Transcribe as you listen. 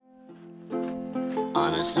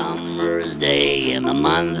On a summer's day in the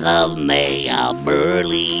month of May, a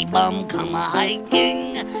burly bum come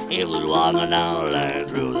a-hiking. He was walking down the lane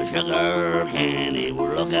through the sugar cane. He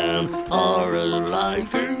was looking for his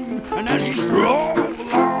liking. And as he strolled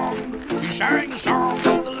along, he sang a song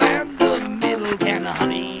of the land of Middle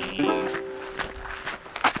Tennessee.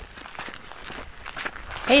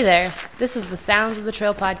 Hey there, this is the Sounds of the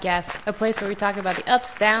Trail podcast, a place where we talk about the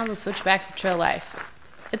ups, downs, and switchbacks of trail life.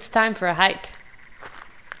 It's time for a hike.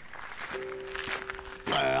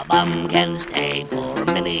 Where a bum can stay for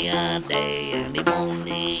many a day, and he won't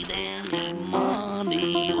need any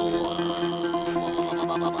money.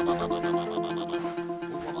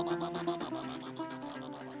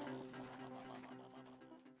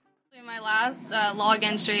 My last log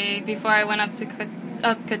entry before I went up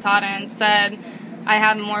Katahdin said I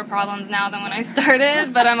have more problems now than when I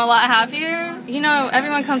started, but I'm a lot happier. You know,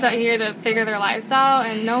 everyone comes out here to figure their lives out,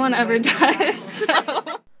 and no one ever does. So.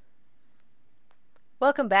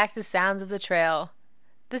 Welcome back to Sounds of the Trail.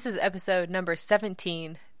 This is episode number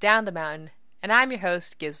 17, Down the Mountain, and I'm your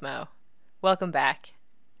host, Gizmo. Welcome back.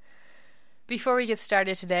 Before we get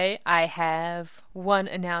started today, I have one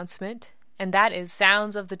announcement, and that is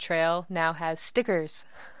Sounds of the Trail now has stickers,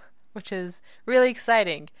 which is really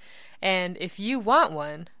exciting. And if you want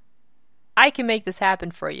one, I can make this happen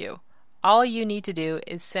for you. All you need to do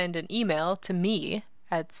is send an email to me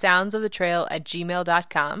at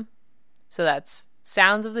soundsofthetrail@gmail.com. So that's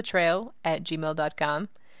soundsofthetrail@gmail.com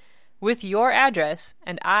with your address,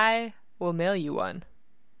 and I will mail you one.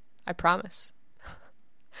 I promise.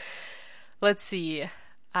 Let's see.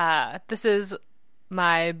 This is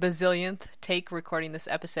my bazillionth take recording this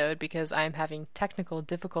episode because I'm having technical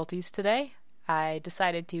difficulties today. I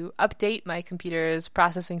decided to update my computer's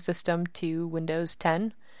processing system to Windows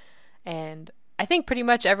 10, and I think pretty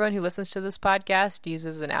much everyone who listens to this podcast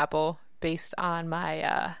uses an Apple based on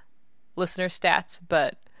my listener stats,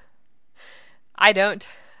 but I don't,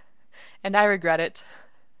 and I regret it,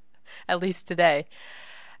 at least today.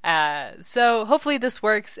 So hopefully this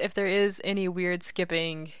works. If there is any weird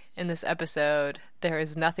skipping in this episode, there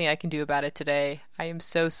is nothing I can do about it today. I am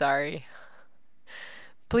so sorry.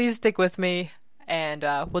 Please stick with me, and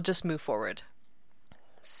we'll just move forward.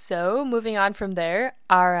 So, moving on from there,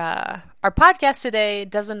 our podcast today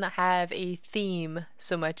doesn't have a theme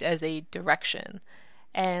so much as a direction.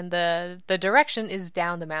 And the direction is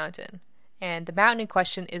down the mountain. And the mountain in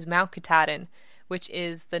question is Mount Katahdin, which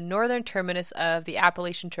is the northern terminus of the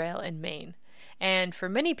Appalachian Trail in Maine. And for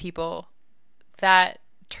many people, that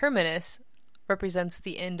terminus represents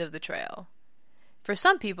the end of the trail. For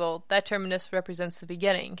some people, that terminus represents the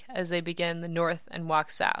beginning, as they begin the north and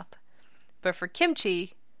walk south. But for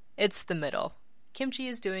Kimchi, it's the middle. Kimchi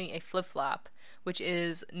is doing a flip-flop, which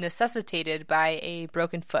is necessitated by a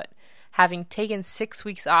broken foot. Having taken 6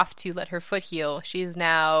 weeks off to let her foot heal, she is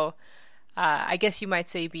now, I guess you might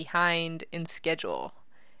say, behind in schedule.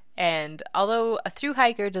 And although a thru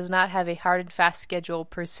hiker does not have a hard and fast schedule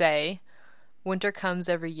per se, winter comes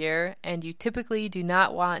every year, and you typically do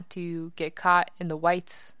not want to get caught in the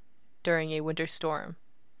whites during a winter storm,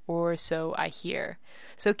 or so I hear.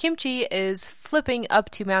 So Kimchi is flipping up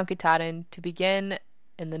to Mount Katahdin to begin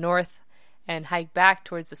in the north and hike back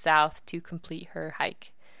towards the south to complete her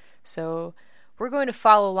hike. So we're going to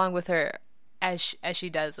follow along with her as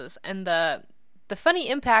she does this. And the funny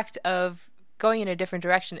impact of going in a different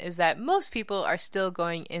direction is that most people are still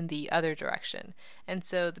going in the other direction. And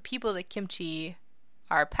so the people that Kimchi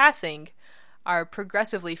are passing are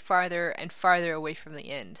progressively farther and farther away from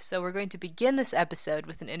the end. So we're going to begin this episode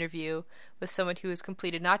with an interview with someone who has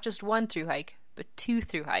completed not just one thru hike, but 2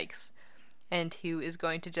 thru hikes, and who is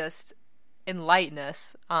going to just enlighten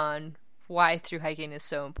us on why thru hiking is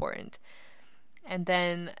so important. And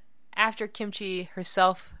then after Kimchi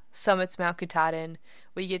herself summits Mount Katahdin,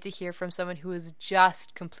 we get to hear from someone who has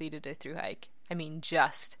just completed a thru hike. I mean,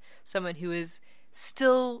 just. Someone who is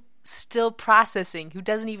still processing, who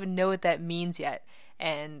doesn't even know what that means yet,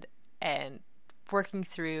 and working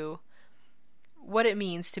through what it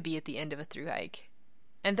means to be at the end of a thru hike.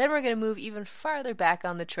 And then we're going to move even farther back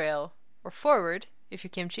on the trail, or forward, if you're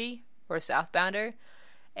Kimchi, or a southbounder,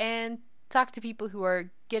 and talk to people who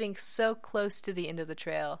are getting so close to the end of the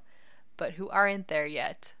trail, but who aren't there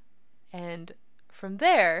yet. And from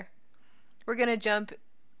there, we're going to jump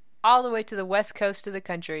all the way to the west coast of the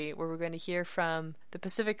country, where we're going to hear from the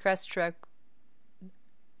Pacific Crest Trail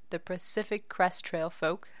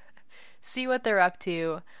folk, see what they're up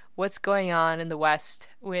to, what's going on in the west,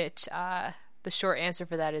 which the short answer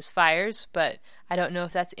for that is fires, but I don't know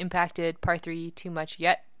if that's impacted Part 3 too much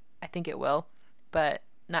yet. I think it will, but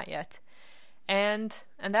not yet. And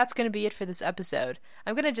that's going to be it for this episode.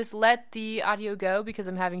 I'm going to just let the audio go because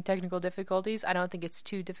I'm having technical difficulties. I don't think it's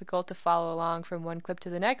too difficult to follow along from one clip to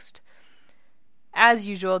the next. As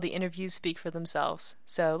usual, the interviews speak for themselves.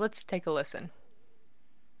 So let's take a listen.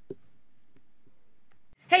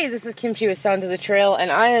 Hey, this is Kimchi with Sound of the Trail, and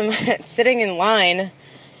I am sitting in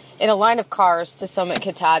a line of cars to Summit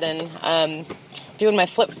Katahdin, doing my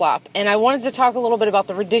flip-flop. And I wanted to talk a little bit about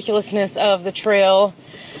the ridiculousness of the trail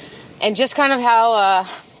and just kind of how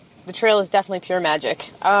the trail is definitely pure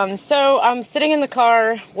magic. So I'm sitting in the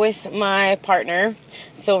car with my partner,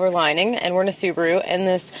 Silver Lining, and we're in a Subaru, and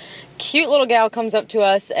this cute little gal comes up to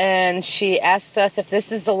us and she asks us if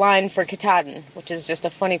this is the line for Katahdin, which is just a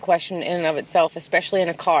funny question in and of itself, especially in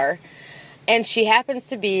a car. And she happens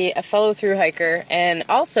to be a fellow thru hiker and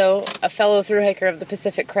also a fellow thru hiker of the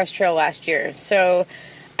Pacific Crest Trail last year. So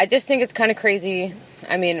I just think it's kind of crazy,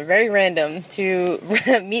 very random, to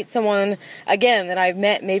meet someone, again, that I've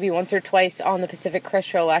met maybe once or twice on the Pacific Crest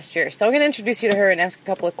Trail last year. So I'm going to introduce you to her and ask a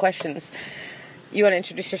couple of questions. You want to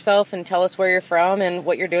introduce yourself and tell us where you're from and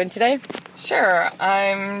what you're doing today? Sure.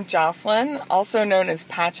 I'm Jocelyn, also known as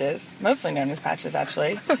Patches, mostly known as Patches,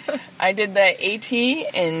 actually. I did the AT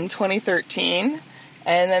in 2013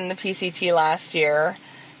 and then the PCT last year.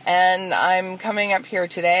 And I'm coming up here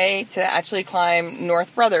today to actually climb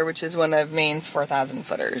North Brother, which is one of Maine's 4,000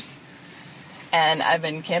 footers. And I've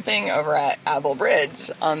been camping over at Abel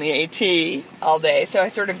Bridge on the AT all day. So I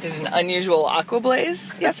sort of did an unusual aqua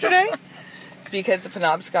blaze yesterday because the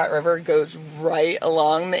Penobscot River goes right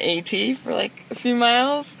along the AT for like a few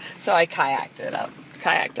miles. So I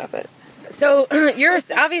kayaked up it. So you're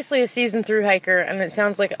obviously a seasoned thru hiker, and it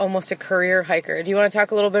sounds like almost a career hiker. Do you want to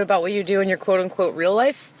talk a little bit about what you do in your quote-unquote real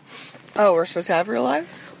life? Oh, we're supposed to have real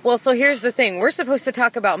lives? Well, so here's the thing. We're supposed to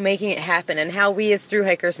talk about making it happen and how we as thru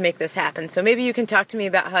hikers make this happen. So maybe you can talk to me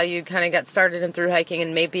about how you kind of got started in thru hiking,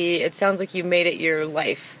 and maybe it sounds like you made it your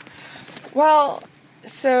life. Well,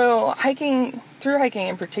 so thru hiking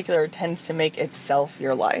in particular tends to make itself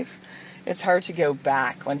your life. It's hard to go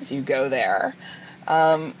back once you go there.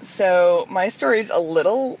 So my story's a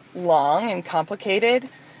little long and complicated,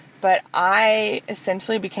 but I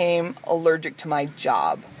essentially became allergic to my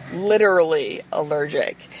job. Literally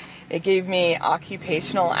allergic. It gave me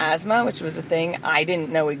occupational asthma, which was a thing I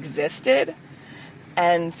didn't know existed.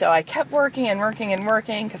 And so I kept working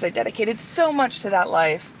because I dedicated so much to that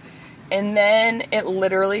life. And then it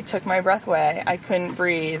literally took my breath away. I couldn't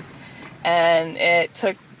breathe. And it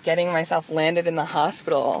took getting myself landed in the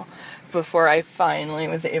hospital before I finally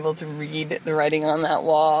was able to read the writing on that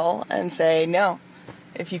wall and say, no,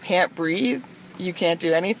 if you can't breathe, you can't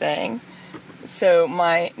do anything. So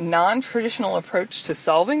my non-traditional approach to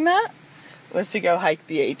solving that was to go hike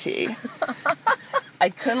the AT. I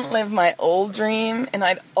couldn't live my old dream, and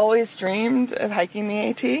I'd always dreamed of hiking the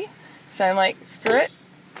AT. So I'm like, screw it.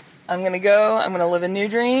 I'm going to live a new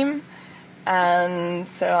dream. And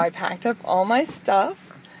so I packed up all my stuff.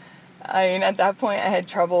 At that point, I had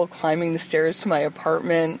trouble climbing the stairs to my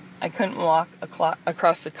apartment. I couldn't walk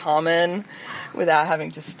across the common without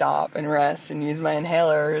having to stop and rest and use my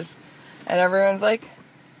inhalers. And everyone's like,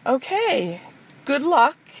 okay, good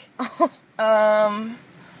luck.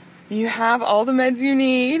 You have all the meds you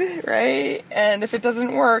need, right? And if it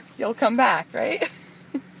doesn't work, you'll come back, right?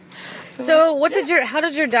 So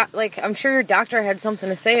I'm sure your doctor had something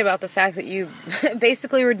to say about the fact that you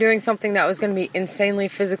basically were doing something that was going to be insanely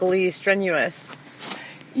physically strenuous.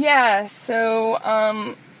 Yeah, so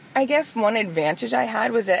I guess one advantage I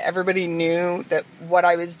had was that everybody knew that what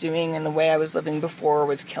I was doing and the way I was living before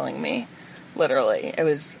was killing me. Literally. It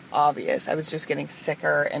was obvious. I was just getting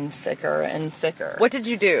sicker and sicker and sicker. What did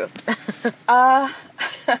you do? I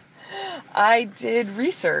did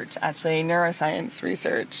research, actually, neuroscience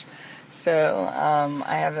research. So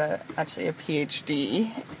I have actually a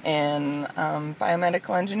PhD in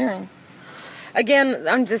biomedical engineering. Again,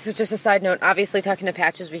 this is just a side note. Obviously, talking to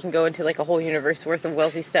Patches, we can go into like a whole universe worth of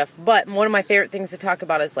Wellesley stuff. But one of my favorite things to talk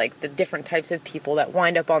about is like the different types of people that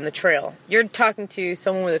wind up on the trail. You're talking to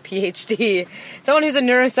someone with a PhD, someone who's a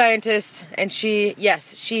neuroscientist, and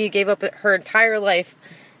she gave up her entire life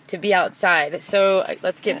to be outside. So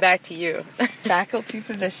let's get back to you. Faculty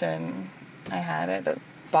position I had at a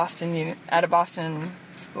Boston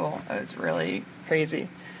school. It was really crazy.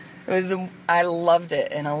 I loved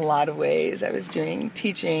it in a lot of ways. I was doing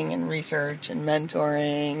teaching and research and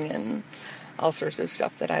mentoring and all sorts of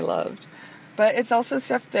stuff that I loved. But it's also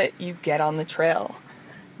stuff that you get on the trail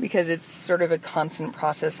because it's sort of a constant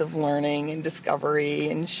process of learning and discovery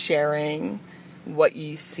and sharing what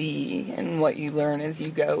you see and what you learn as you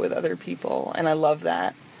go with other people. And I love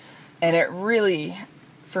that. And it really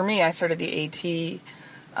for me, I started the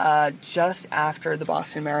AT just after the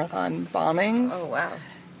Boston Marathon bombings. Oh, wow.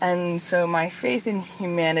 And so my faith in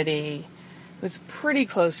humanity was pretty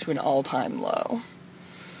close to an all-time low.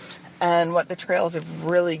 And what the trails have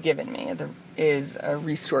really given me is a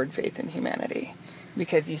restored faith in humanity,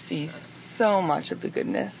 because you see so much of the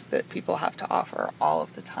goodness that people have to offer all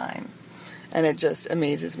of the time. And it just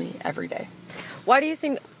amazes me every day. Why do you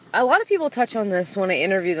think, a lot of people touch on this when I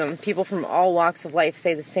interview them, people from all walks of life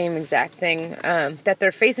say the same exact thing, that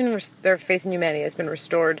their faith in humanity has been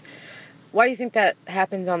restored. Why do you think that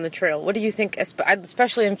happens on the trail? What do you think,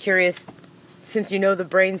 especially I'm curious, since you know the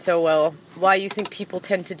brain so well, why you think people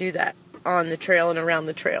tend to do that on the trail and around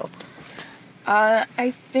the trail?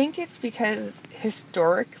 I think it's because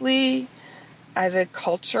historically, as a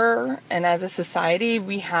culture and as a society,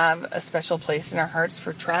 we have a special place in our hearts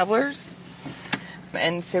for travelers.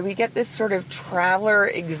 And so we get this sort of traveler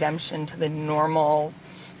exemption to the normal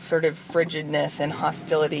sort of frigidness and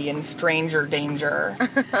hostility and stranger danger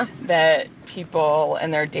that people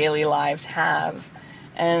in their daily lives have.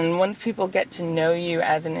 And once people get to know you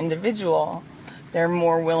as an individual, they're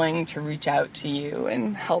more willing to reach out to you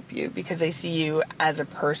and help you because they see you as a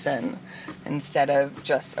person instead of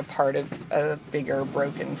just a part of a bigger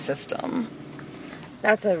broken system.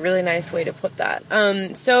 That's a really nice way to put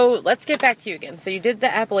that. So let's get back to you again. So you did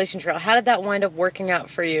the Appalachian Trail. How did that wind up working out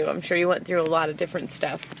for you? I'm sure you went through a lot of different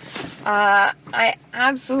stuff. I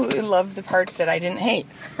absolutely loved the parts that I didn't hate.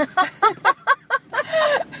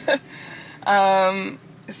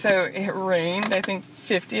 So it rained, I think,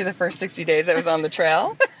 50 of the first 60 days I was on the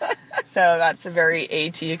trail. So that's a very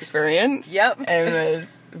AT experience. Yep. It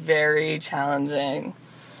was very challenging.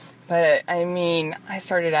 But, I mean, I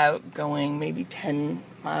started out going maybe 10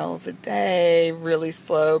 miles a day, really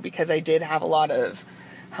slow, because I did have a lot of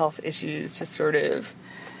health issues to sort of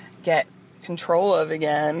get control of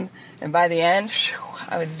again. And by the end,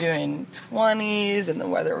 I was doing 20s, and the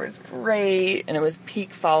weather was great, and it was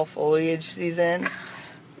peak fall foliage season.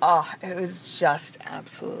 Oh, it was just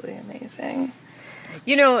absolutely amazing.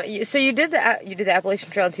 You know, so you did the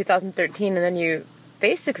Appalachian Trail in 2013, and then you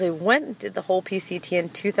basically went and did the whole PCT in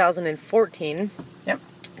 2014. Yep.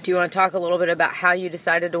 Do you want to talk a little bit about how you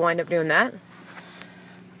decided to wind up doing that?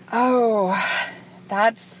 Oh,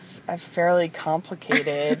 that's a fairly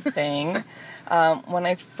complicated thing. When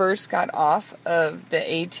I first got off of the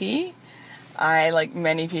AT, I, like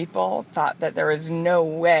many people, thought that there was no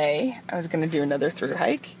way I was going to do another thru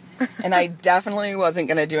hike. And I definitely wasn't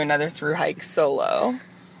going to do another thru hike solo.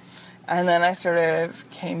 And then I sort of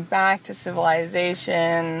came back to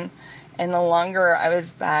civilization. And the longer I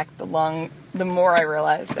was back, the more I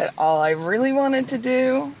realized that all I really wanted to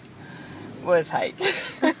do was hike.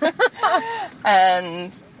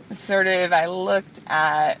 And sort of I looked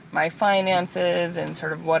at my finances and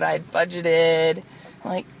sort of what I'd budgeted. I'm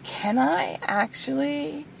like, can I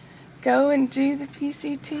actually go and do the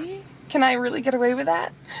PCT? Can I really get away with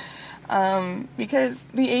that? Because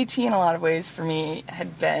the AT in a lot of ways for me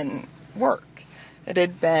had been work. It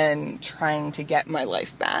had been trying to get my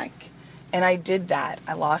life back. And I did that.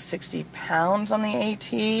 I lost 60 pounds on the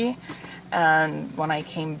AT. And when I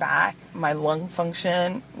came back, my lung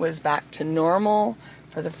function was back to normal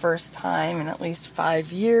for the first time in at least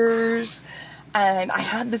 5 years. And I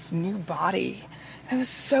had this new body. It was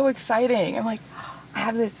so exciting. I'm like, I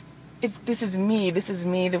have this, this is me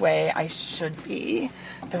the way I should be,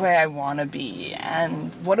 the way I want to be.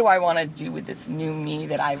 And what do I want to do with this new me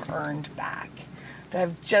that I've earned back, that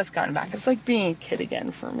I've just gotten back? It's like being a kid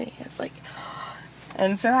again for me. It's like,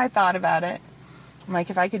 and so I thought about it. I'm like,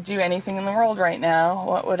 if I could do anything in the world right now,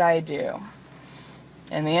 what would I do?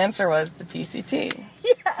 And the answer was the PCT.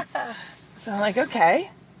 Yeah. So I'm like,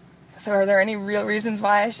 okay. So are there any real reasons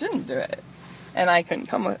why I shouldn't do it? And I couldn't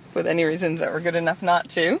come up with any reasons that were good enough not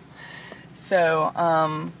to. So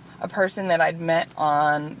a person that I'd met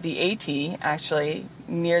on the AT, actually,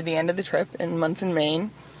 near the end of the trip in Munson,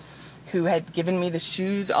 Maine, who had given me the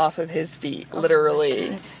shoes off of his feet,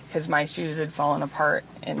 literally, because my shoes had fallen apart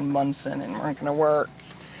in Munson and weren't going to work.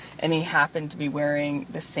 And he happened to be wearing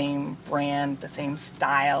the same brand, the same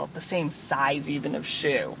style, the same size even of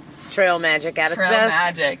shoe. Trail magic at its best. Trail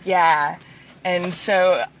magic, yeah. And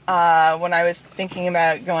so when I was thinking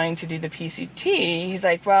about going to do the PCT, he's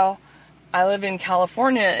like, well, I live in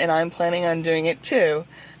California and I'm planning on doing it too.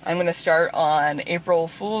 I'm going to start on April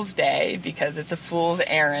Fool's Day because it's a fool's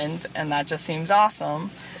errand and that just seems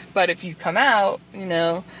awesome. But if you come out, you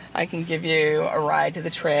know, I can give you a ride to the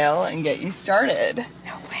trail and get you started.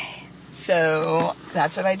 No way. So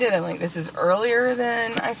that's what I did. I'm like, this is earlier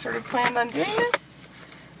than I sort of planned on doing this,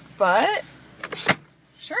 but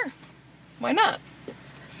sure. Why not?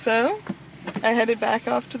 So I headed back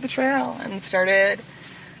off to the trail and started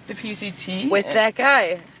the PCT. With that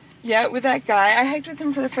guy. Yeah, with that guy. I hiked with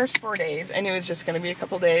him for the first 4 days. I knew it was just going to be a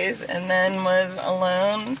couple days, and then was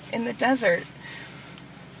alone in the desert,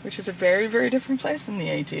 which is a very, very different place than the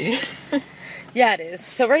AT. Yeah, it is.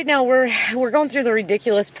 So right now we're going through the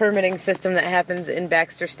ridiculous permitting system that happens in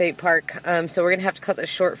Baxter State Park. So we're going to have to cut this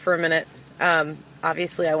short for a minute.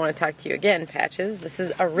 Obviously, I want to talk to you again, Patches. This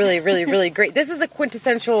is a really, really, really great... This is a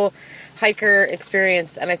quintessential hiker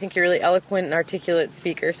experience, and I think you're a really eloquent and articulate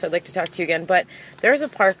speaker, so I'd like to talk to you again. But there's a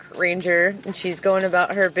park ranger, and she's going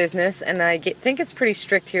about her business, and I think it's pretty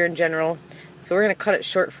strict here in general. So we're going to cut it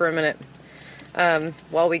short for a minute.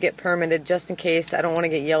 While we get permitted, just in case. I don't want to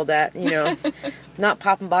get yelled at, not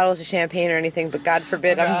popping bottles of champagne or anything, but God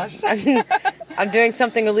forbid I'm doing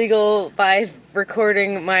something illegal by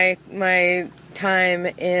recording my time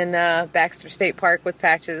in Baxter State Park with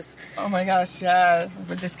Patches. Oh my gosh, yeah.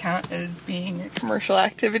 Would this count as being a commercial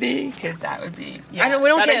activity? Because that would be... Yeah,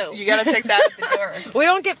 you gotta take that at the door. We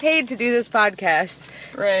don't get paid to do this podcast.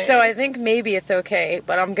 Right. So I think maybe it's okay,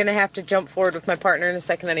 but I'm gonna have to jump forward with my partner in a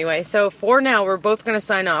second anyway. So for now, we're both gonna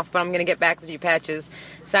sign off, but I'm gonna get back with you, Patches.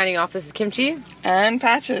 Signing off, this is Kimchi. And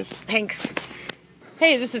Patches. Thanks.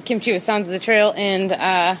 Hey, this is Kimchi with Sounds of the Trail, and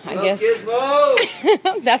I guess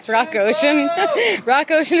Gizmo! That's Rock Ocean. Rock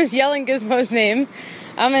Ocean is yelling Gizmo's name.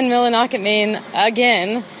 I'm in Millinocket, Maine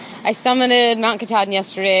again. I summited Mount Katahdin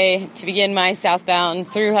yesterday to begin my southbound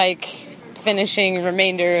through hike, finishing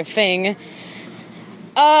remainder of thing.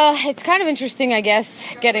 It's kind of interesting, I guess,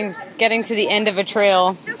 getting to the end of a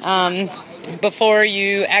trail before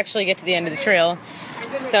you actually get to the end of the trail.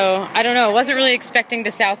 So I don't know. I wasn't really expecting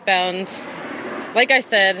to southbound. Like I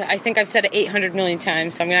said, I think I've said it 800 million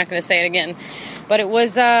times, so I'm not going to say it again. But it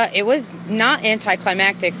was not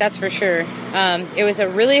anticlimactic, that's for sure. It was a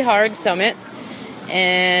really hard summit,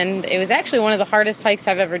 and it was actually one of the hardest hikes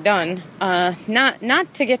I've ever done.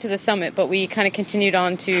 Not to get to the summit, but we kind of continued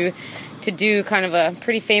on to do kind of a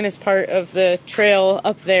pretty famous part of the trail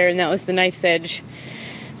up there, and that was the Knife's Edge,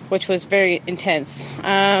 which was very intense.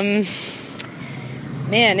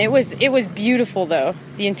 Man, it was beautiful, though.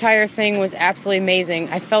 The entire thing was absolutely amazing.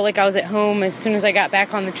 I felt like I was at home as soon as I got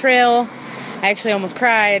back on the trail. I actually almost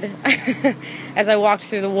cried as I walked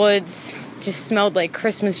through the woods. Just smelled like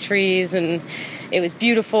Christmas trees, and it was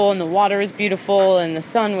beautiful, and the water was beautiful, and the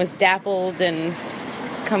sun was dappled and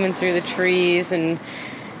coming through the trees, and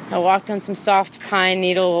I walked on some soft pine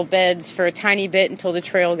needle beds for a tiny bit until the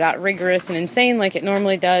trail got rigorous and insane like it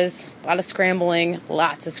normally does. A lot of scrambling,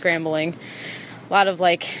 lots of scrambling. A lot of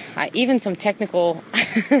even some technical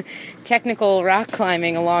rock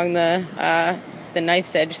climbing along the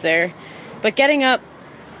Knife's Edge there. But getting up,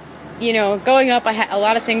 going up, a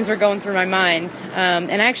lot of things were going through my mind.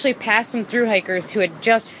 And I actually passed some thru hikers who had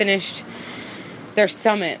just finished their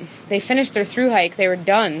summit. They finished their thru hike. They were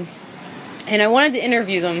done. And I wanted to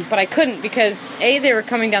interview them, but I couldn't because they were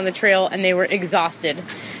coming down the trail and they were exhausted.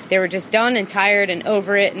 They were just done and tired and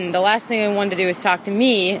over it. And the last thing I wanted to do was talk to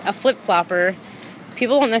me, a flip-flopper.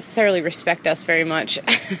 People don't necessarily respect us very much.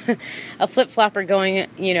 A flip-flopper going,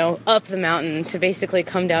 up the mountain to basically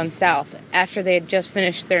come down south after they had just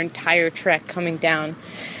finished their entire trek coming down.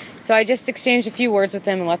 So I just exchanged a few words with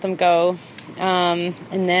them and let them go. And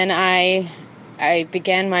then I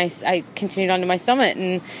continued on to my summit,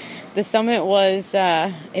 and the summit was,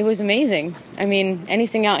 it was amazing. I mean,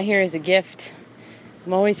 anything out here is a gift.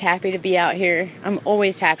 I'm always happy to be out here. I'm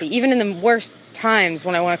always happy. Even in the worst times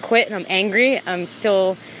when I want to quit and I'm angry, I'm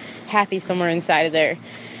still happy somewhere inside of there.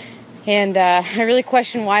 And I really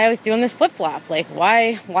questioned why I was doing this flip-flop.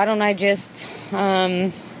 Why don't I just,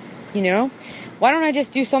 why don't I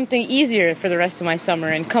just do something easier for the rest of my summer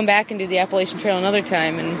and come back and do the Appalachian Trail another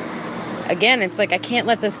time? And again, it's I can't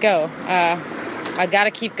let this go. I've got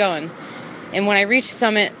to keep going. And when I reached the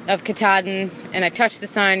summit of Katahdin and I touched the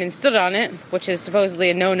sign and stood on it, which is supposedly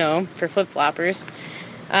a no-no for flip-floppers,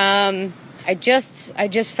 I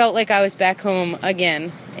just felt like I was back home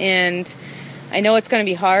again. And I know it's going to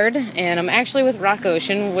be hard, and I'm actually with Rock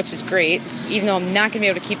Ocean, which is great. Even though I'm not going to be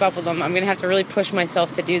able to keep up with them, I'm going to have to really push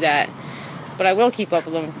myself to do that. But I will keep up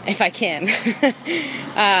with them if I can.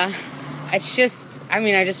 I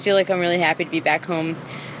just feel like I'm really happy to be back home.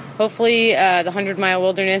 Hopefully, the 100-mile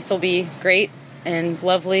wilderness will be great and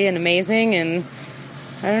lovely and amazing, and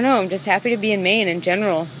I don't know, I'm just happy to be in Maine in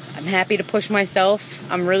general. I'm happy to push myself.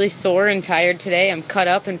 I'm really sore and tired today. I'm cut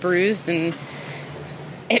up and bruised, and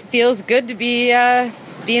it feels good to be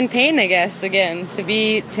in pain, I guess, again,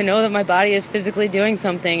 to know that my body is physically doing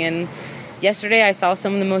something. And yesterday I saw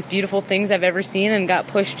some of the most beautiful things I've ever seen and got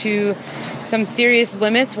pushed to some serious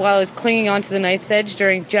limits while I was clinging onto the knife's edge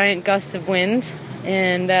during giant gusts of wind.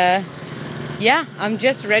 And yeah, I'm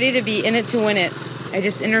just ready to be in it to win it. I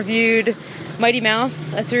just interviewed Mighty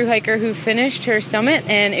Mouse, a thru hiker who finished her summit,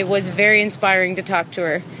 and it was very inspiring to talk to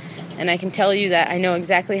her. And I can tell you that I know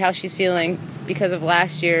exactly how she's feeling because of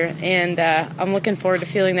last year, and I'm looking forward to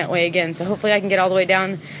feeling that way again. So hopefully I can get all the way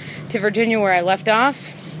down to Virginia where I left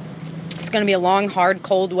off. It's going to be a long, hard,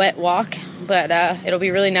 cold, wet walk, but it'll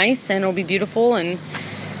be really nice and it'll be beautiful. And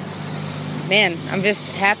man, I'm just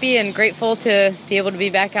happy and grateful to be able to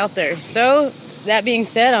be back out there. So that being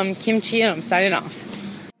said, I'm Kim Chi and I'm signing off.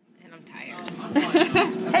 And I'm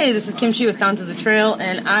tired. Hey, this is Kim Chi with Sounds of the Trail,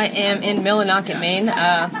 and I am in Millinocket, Maine.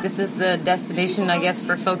 This is the destination, I guess,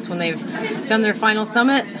 for folks when they've done their final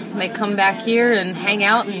summit. They come back here and hang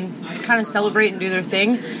out and kind of celebrate and do their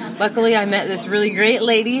thing. Luckily, I met this really great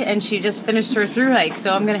lady, and she just finished her thru hike,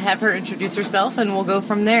 so I'm going to have her introduce herself, and we'll go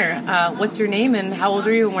from there. What's your name, and how old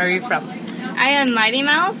are you, and where are you from? I am Mighty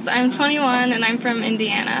Mouse. I'm 21, and I'm from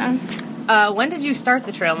Indiana. When did you start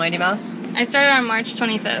the trail, Mighty Mouse? I started on March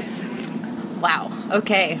 25th. Wow.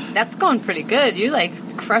 Okay, that's going pretty good. You're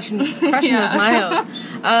like crushing Yeah. those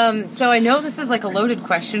miles. So I know this is like a loaded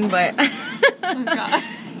question, but Oh, God.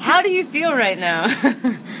 how do you feel right now?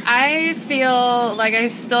 I feel like I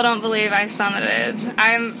still don't believe I summited.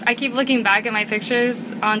 I keep looking back at my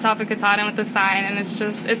pictures on top of Katahdin with the sign, and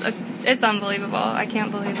it's unbelievable. I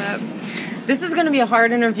can't believe it. This is going to be a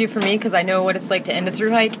hard interview for me because I know what it's like to end a thru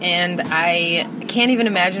hike, and I can't even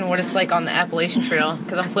imagine what it's like on the Appalachian Trail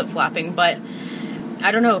because I'm flip-flopping. But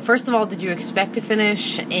I don't know. First of all, did you expect to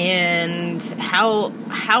finish, and how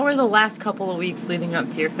are the last couple of weeks leading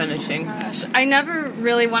up to your finishing? Gosh, I never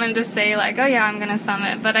really wanted to say like, oh yeah, I'm gonna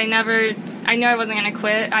summit, but I knew I wasn't gonna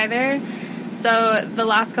quit either. So the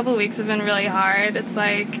last couple of weeks have been really hard. It's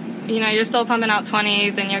like, you know, you're still pumping out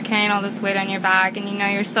 20s and you're carrying all this weight on your back, and you know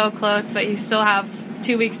you're so close, but you still have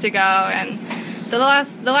 2 weeks to go. And so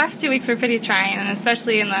the last 2 weeks were pretty trying, and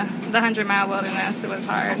especially in the 100-mile wilderness, it was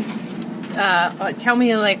hard. Tell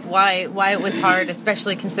me like why it was hard,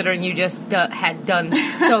 especially considering you just had done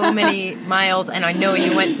so many miles, and I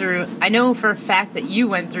know for a fact that you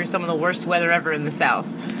went through some of the worst weather ever in the South.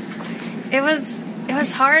 It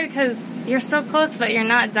was hard because you're so close, but you're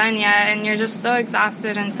not done yet, and you're just so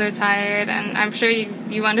exhausted and so tired, and I'm sure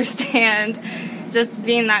you understand just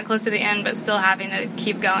being that close to the end, but still having to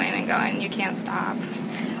keep going and going. You can't stop.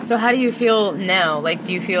 So how do you feel now? Like,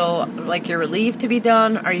 do you feel like you're relieved to be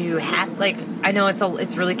done? Are you happy? Like, I know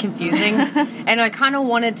it's really confusing, and I kind of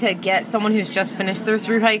wanted to get someone who's just finished their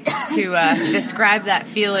thru hike to describe that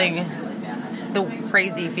feeling, the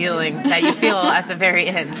crazy feeling that you feel at the very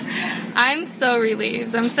end. I'm so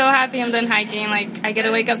relieved. I'm so happy I'm done hiking. Like, I get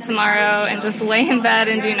to wake up tomorrow and just lay in bed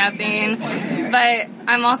and do nothing. But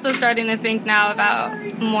I'm also starting to think now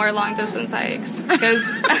about more long-distance hikes. Because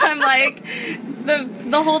I'm like,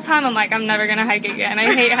 the whole time I'm like, I'm never going to hike again.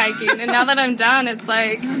 I hate hiking. And now that I'm done, it's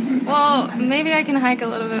like, well, maybe I can hike a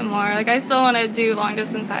little bit more. Like, I still want to do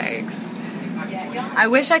long-distance hikes. I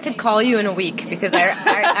wish I could call you in a week because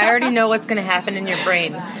I already know what's going to happen in your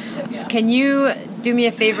brain. Can you do me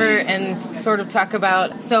a favor and sort of talk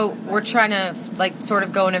about, so we're trying to like sort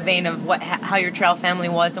of go in a vein of how your trail family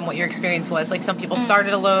was and what your experience was. Like some people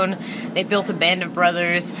started alone, they built a band of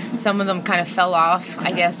brothers, some of them kind of fell off,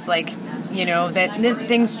 I guess, like, you know, that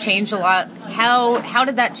things changed a lot. How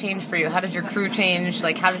did that change for you? How did your crew change?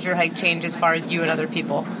 Like, how did your hike change as far as you and other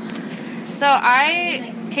people? So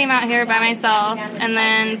I came out here by myself, and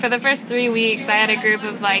then for the first 3 weeks I had a group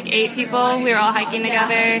of like 8 people. We were all hiking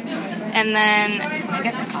together, and then I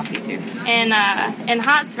get the coffee too. In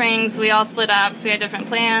Hot Springs we all split up, so we had different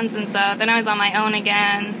plans, and so then I was on my own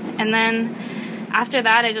again. And then after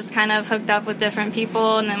that I just kind of hooked up with different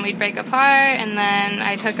people, and then we'd break apart, and then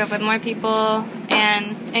I'd hook up with more people.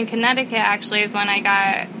 And in Connecticut actually is when I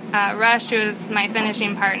got Rush, who was my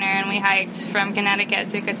finishing partner, and we hiked from Connecticut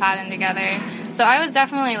to Katahdin together. So I was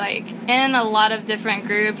definitely like in a lot of different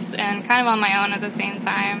groups and kind of on my own at the same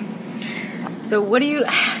time. So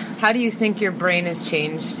how do you think your brain has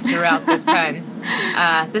changed throughout this time?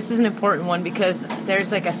 This is an important one because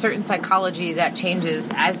there's like a certain psychology that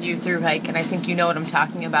changes as you thru hike, and I think you know what I'm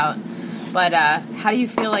talking about. But how do you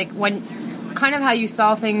feel like how you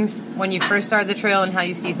saw things when you first started the trail and how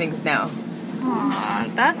you see things now?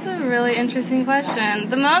 Aw, that's a really interesting question.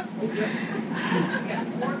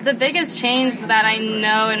 The biggest change that I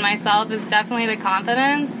know in myself is definitely the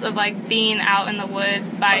confidence of like being out in the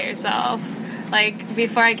woods by yourself. Like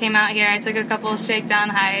before I came out here, I took a couple of shakedown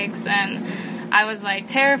hikes, and I was like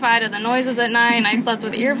terrified of the noises at night, and I slept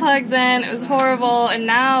with earplugs in. It was horrible. And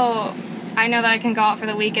now I know that I can go out for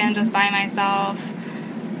the weekend just by myself.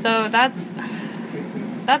 So that's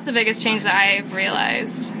the biggest change that I've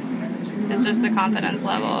realized, is just the confidence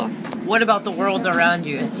level. What about the world around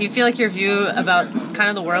you? Do you feel like your view about kind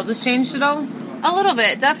of the world has changed at all? A little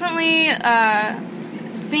bit. Definitely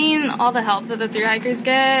seeing all the help that the thru hikers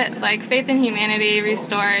get, like faith in humanity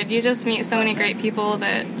restored. You just meet so many great people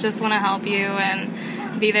that just want to help you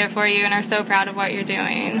and be there for you and are so proud of what you're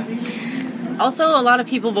doing. Also, a lot of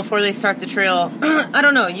people before they start the trail, I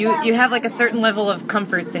don't know, you have like a certain level of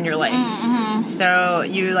comforts in your life. Mm-hmm. So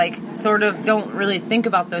you like sort of don't really think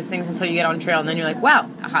about those things until you get on trail, and then you're like, wow,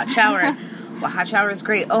 a hot shower. Well, hot shower is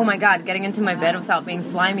great. Oh my god, getting into my bed without being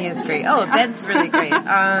slimy is great. Oh, a bed's really great.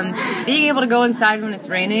 Being able to go inside when it's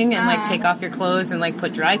raining and like take off your clothes and like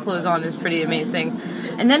put dry clothes on is pretty amazing.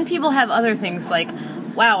 And then people have other things like,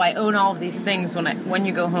 wow, I own all of these things. When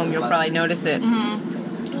you go home, you'll probably notice it.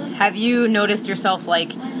 Mm-hmm. Have you noticed yourself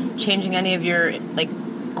like changing any of your like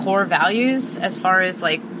core values as far as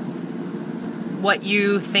like what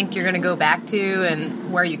you think you're going to go back to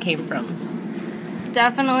and where you came from?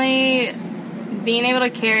 Definitely being able to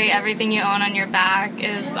carry everything you own on your back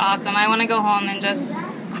is awesome. I want to go home and just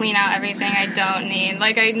clean out everything I don't need.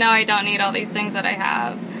 Like, I know I don't need all these things that I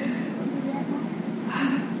have.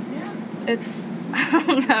 It's, I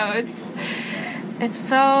don't know, it's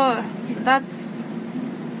so, that's,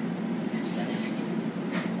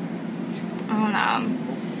 I don't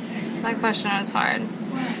know. That question was hard.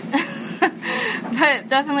 But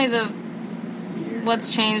definitely what's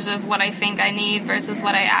changed is what I think I need versus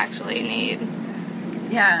what I actually need.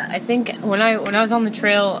 Yeah, I think when I was on the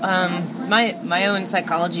trail, my own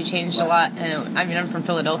psychology changed a lot. And I mean, I'm from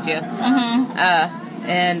Philadelphia,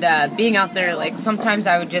 and being out there, like sometimes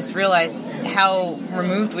I would just realize how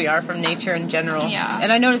removed we are from nature in general. Yeah.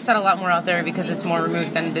 And I noticed that a lot more out there because it's more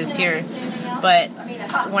removed than it is here. But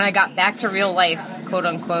when I got back to real life, quote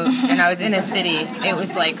unquote, and I was in a city, it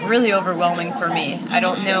was like really overwhelming for me. I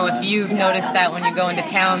don't know if you've noticed that when you go into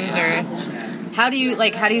towns, or how do you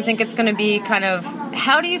think it's going to be kind of,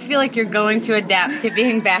 how do you feel like you're going to adapt to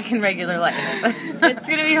being back in regular life? It's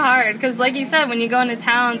going to be hard because, like you said, when you go into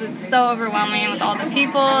towns, it's so overwhelming with all the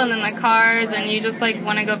people and then the cars, and you just like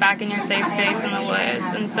want to go back in your safe space in the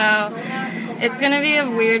woods. And so it's going to be a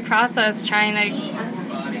weird process trying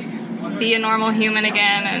to be a normal human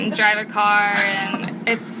again and drive a car, and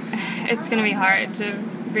it's going to be hard to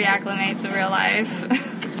reacclimate to real life.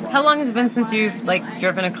 How long has it been since you've, like,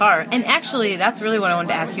 driven a car? And actually, that's really what I wanted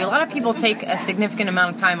to ask you. A lot of people take a significant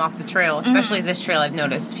amount of time off the trail, especially this trail, I've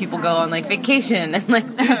noticed. People go on, like, vacation and, like,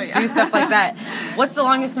 do stuff like that. What's the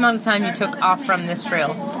longest amount of time you took off from this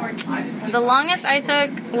trail? The longest I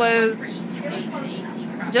took was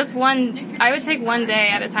just I would take 1 day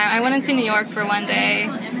at a time. I went into New York for 1 day,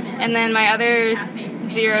 and then my other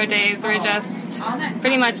 0 days were just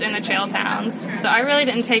pretty much in the trail towns. So I really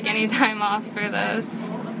didn't take any time off for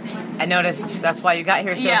this. I noticed. That's why you got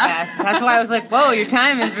here so fast. That's why I was like, whoa, your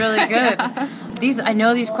time is really good. I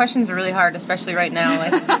know these questions are really hard, especially right now.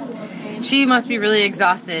 Like, she must be really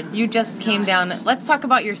exhausted. You just came down. Let's talk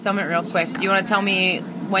about your summit real quick. Do you want to tell me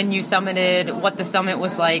when you summited, what the summit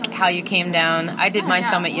was like, how you came down? I did my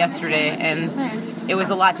summit yesterday, and it was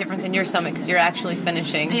a lot different than your summit because you're actually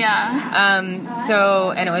finishing. Yeah. And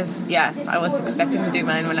it was, I was expecting to do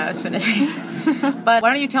mine when I was finishing. But why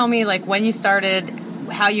don't you tell me, like, when you started,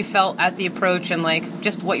 how you felt at the approach, and like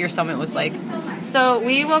just what your summit was like. So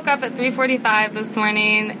we woke up at 3:45 this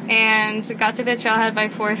morning and got to the trailhead by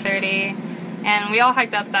 4:30, and we all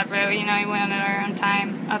hiked up separate. We went at our own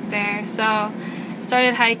time up there. So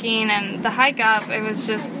started hiking, and the hike up, it was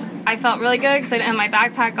just, I felt really good because I didn't have my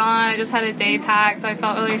backpack on. I just had a day pack, so I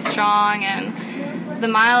felt really strong, and the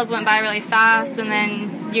miles went by really fast, and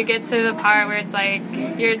then you get to the part where it's like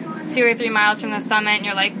you're 2 or 3 miles from the summit, and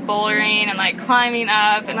you're like bouldering and like climbing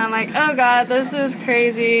up, and I'm like, oh god, this is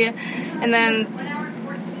crazy. And then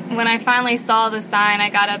when I finally saw the sign, I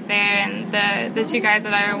got up there, and the 2 guys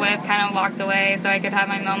that I were with kind of walked away so I could have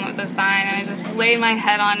my moment with the sign, and I just laid my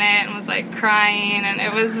head on it and was like crying, and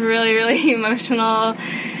it was really, really emotional.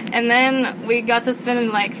 And then we got to spend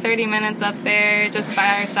like 30 minutes up there just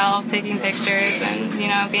by ourselves taking pictures and,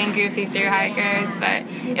 being goofy thru hikers. But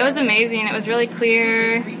it was amazing. It was really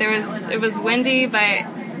clear. It was windy, but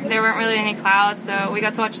there weren't really any clouds. So we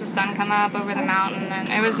got to watch the sun come up over the mountain, and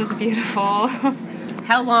it was just beautiful.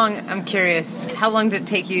 I'm curious, how long did it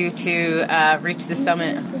take you to reach the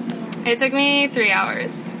summit? It took me 3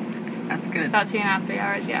 hours. That's good. About 2.5, 3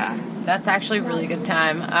 hours, yeah. That's actually a really good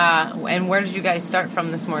time. And where did you guys start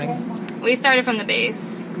from this morning? We started from the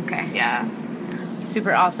base. Okay. Yeah.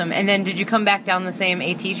 Super awesome. And then did you come back down the same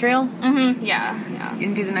AT trail? Mm-hmm. Yeah. You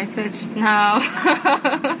didn't do the Knife's Edge? No.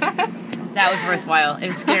 That was worthwhile. It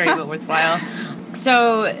was scary, but worthwhile.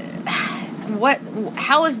 So,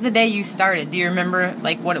 how was the day you started? Do you remember,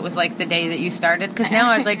 like, what it was like the day that you started? Because now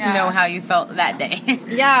I'd like to know how you felt that day.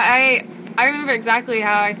 Yeah, I remember exactly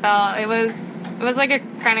how I felt. It was like a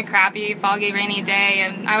kind of crappy, foggy, rainy day,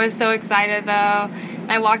 and I was so excited, though.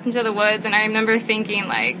 And I walked into the woods, and I remember thinking,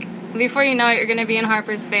 like, before you know it, you're going to be in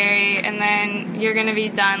Harper's Ferry, and then you're going to be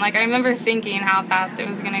done. Like, I remember thinking how fast it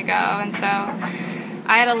was going to go, and so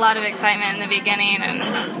I had a lot of excitement in the beginning, and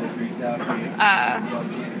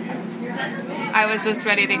I was just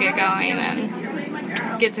ready to get going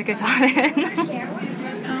and get to Katahdin.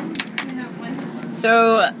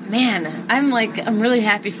 So, man, I'm really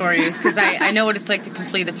happy for you because I know what it's like to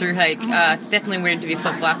complete a through hike. It's definitely weird to be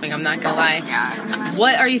flip-flopping, I'm not going to lie. Yeah.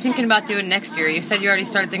 What are you thinking about doing next year? You said you already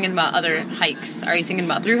started thinking about other hikes. Are you thinking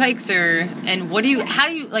about through hikes and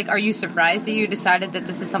are you surprised that you decided that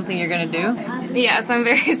this is something you're going to do? Yes, I'm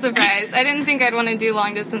very surprised. I didn't think I'd want to do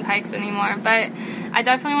long-distance hikes anymore, but I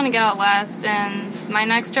definitely want to get out west, and my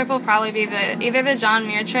next trip will probably be either the John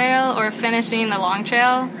Muir Trail or finishing the long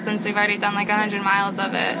trail, since we've already done like 100 miles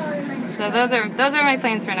of it. So those are my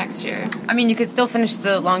plans for next year. I mean, you could still finish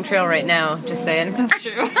the long trail right now, just saying. That's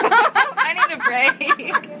true. I need a break.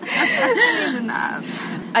 I need a nap.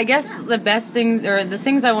 I guess the best things, or the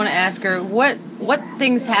things I want to ask are, what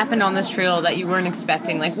things happened on this trail that you weren't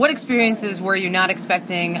expecting? Like, what experiences were you not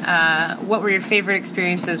expecting? What were your favorite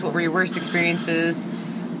experiences? What were your worst experiences?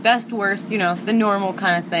 Best, worst, the normal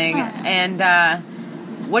kind of thing. And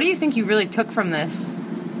what do you think you really took from this?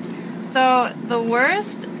 So the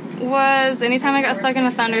worst was anytime I got stuck in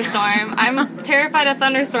a thunderstorm. I'm terrified of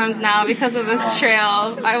thunderstorms now because of this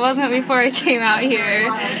trail. I wasn't before I came out here.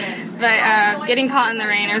 But getting caught in the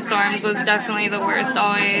rain or storms was definitely the worst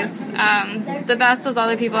always. The best was all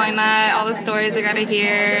the people I met, all the stories I got to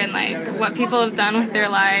hear, and like what people have done with their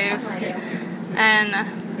lives.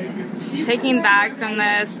 And taking back from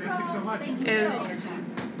this is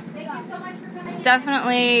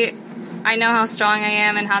definitely, I know how strong I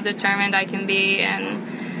am and how determined I can be, and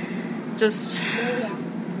just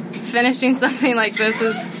finishing something like this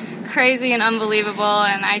is crazy and unbelievable,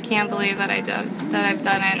 and I can't believe that I've done it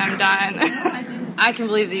and I'm done. I can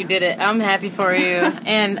believe that you did it. I'm happy for you.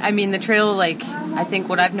 And I mean, the trail, like, I think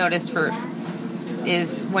what I've noticed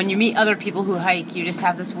is when you meet other people who hike, you just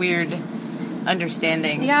have this weird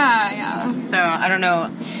understanding. Yeah. So I don't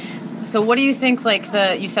know. So what do you think,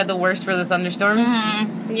 you said the worst were the thunderstorms?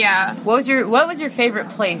 Mm-hmm. Yeah. What was your favorite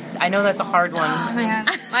place? I know that's a hard one. Oh, man.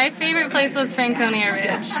 My favorite place was Franconia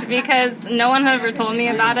Ridge because no one had ever told me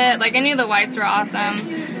about it. Like, I knew the whites were awesome,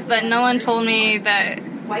 but no one told me that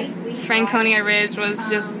Franconia Ridge was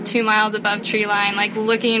just 2 miles above tree line, like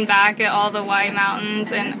looking back at all the white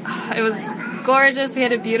mountains, and it was gorgeous. We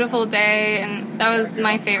had a beautiful day, and that was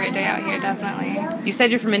my favorite day out here, definitely. You said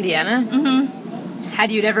you're from Indiana? Mm-hmm. Had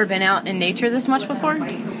you ever been out in nature this much before?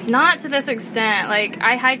 Not to this extent. Like,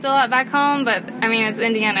 I hiked a lot back home, but, I mean, it's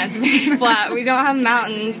Indiana. It's very flat. We don't have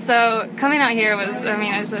mountains. So coming out here it was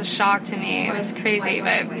a shock to me. It was crazy,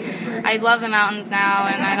 but I love the mountains now,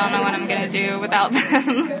 and I don't know what I'm going to do without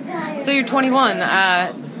them. So you're 21.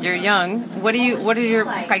 You're young. What are your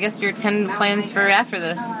 10 plans for after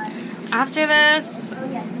this? After this,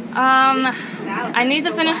 I need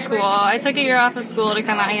to finish school. I took a year off of school to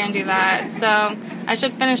come out here and do that. So I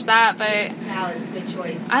should finish that, but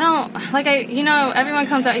everyone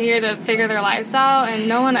comes out here to figure their lives out, and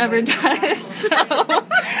no one ever does. So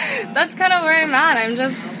that's kind of where I'm at.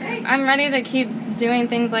 I'm ready to keep doing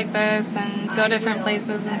things like this and go different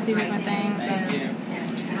places and see different things. And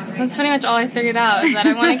that's pretty much all I figured out, is that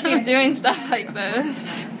I want to keep doing stuff like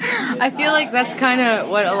this. I feel like that's kind of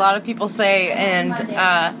what a lot of people say, and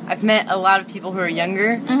I've met a lot of people who are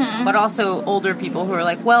younger, mm-hmm. but also older people who are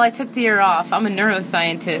like, well, I took the year off, I'm a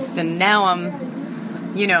neuroscientist, and now I'm,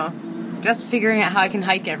 just figuring out how I can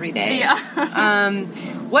hike every day. Yeah.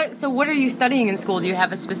 What are you studying in school? Do you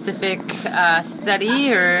have a specific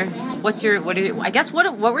study, or what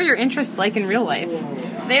were your interests like in real life?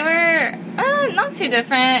 They were not too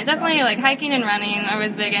different. Definitely like hiking and running I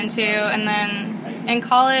was big into, and then in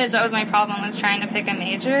college that was my problem, was trying to pick a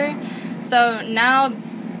major. So now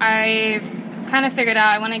I've kind of figured out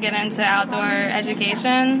I want to get into outdoor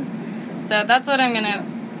education. So that's what I'm going to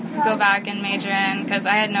go back and major in, because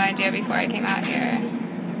I had no idea before I came out here.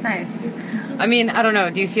 Nice. I mean, I don't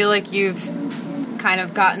know. Do you feel like you've kind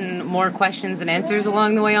of gotten more questions and answers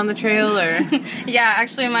along the way on the trail, or? Yeah,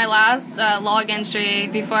 actually my last log entry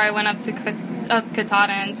before I went up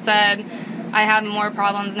Katahdin said, I have more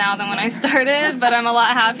problems now than when I started, but I'm a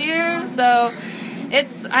lot happier. So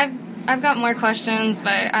I've got more questions,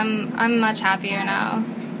 but I'm much happier now.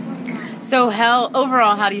 So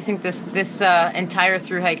overall, how do you think this entire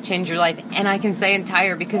through hike changed your life? And I can say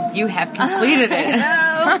entire because you have completed it.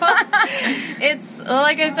 No. It's,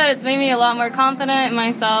 like I said, it's made me a lot more confident in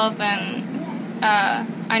myself, and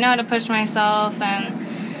I know how to push myself, and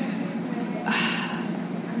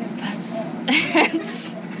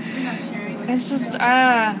it's just,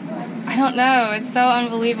 I don't know, it's so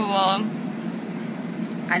unbelievable.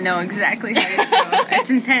 I know exactly how you feel. It's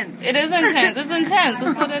intense. It is intense. It's intense.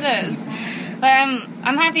 That's what it is. But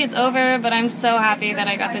I'm happy it's over, but I'm so happy that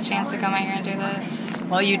I got the chance to come out here and do this.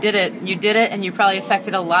 Well, you did it. You did it, and you probably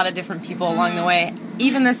affected a lot of different people along the way.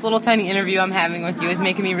 Even this little tiny interview I'm having with you is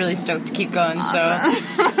making me really stoked to keep going. Awesome.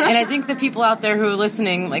 So, and I think the people out there who are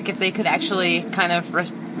listening, like if they could actually kind of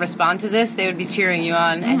respond to this, they would be cheering you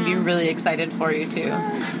on and be really excited for you too.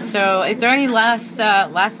 So, is there any last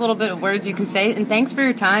little bit of words you can say? And thanks for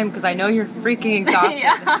your time, because I know you're freaking exhausted.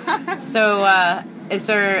 Yeah. So, is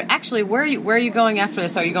there actually where are you going after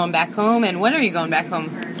this? Are you going back home, and when are you going back home?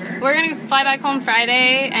 We're going to fly back home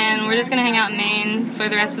Friday, and we're just going to hang out in Maine for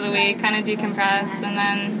the rest of the week, kind of decompress, and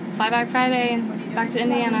then fly back Friday and back to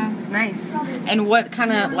Indiana. Nice. And what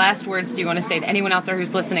kind of last words do you want to say to anyone out there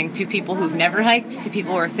who's listening, to people who've never hiked, to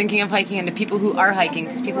people who are thinking of hiking, and to people who are hiking?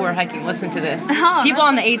 Because people who are hiking listen to this. Oh, people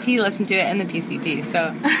on the AT listen to it, and the PCT.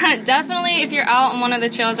 So definitely, if you're out on one of the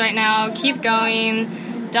trails right now, keep going.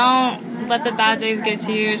 Don't let the bad days get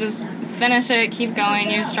to you. Just finish it, keep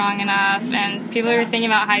going, you're strong enough. And people who are thinking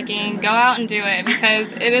about hiking, go out and do it,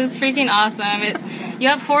 because it is freaking awesome. You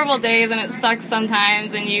have horrible days and it sucks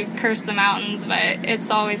sometimes and you curse the mountains, but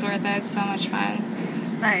it's always worth it. It's so much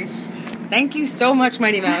fun. Nice. Thank you so much,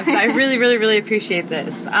 Mighty Mouse. I really, really, really appreciate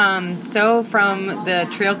this. So from the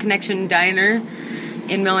Trail Connection Diner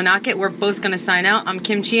in Millinocket, we're both going to sign out. I'm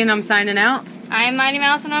Kim Chi, and I'm signing out. I'm Mighty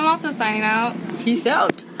Mouse, and I'm also signing out. Peace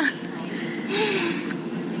out.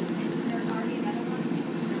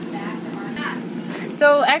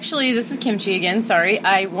 So, actually, this is Kim Chi again. Sorry.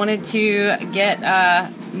 I wanted to get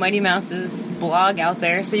Mighty Mouse's blog out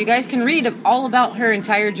there so you guys can read all about her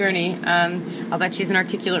entire journey. I'll bet she's an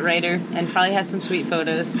articulate writer and probably has some sweet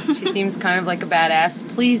photos. She seems kind of like a badass.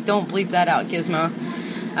 Please don't bleep that out, Gizmo.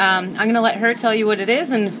 I'm going to let her tell you what it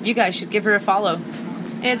is, and you guys should give her a follow.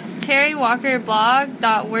 It's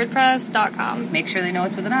terrywalkerblog.wordpress.com. Make sure they know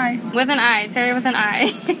it's with an I. With an I. Terry with an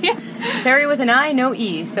I. Terry with an I, no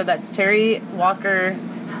E. So that's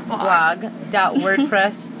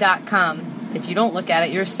terrywalkerblog.wordpress.com. If you don't look at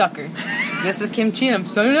it, you're a sucker. This is Kim Chi, and I'm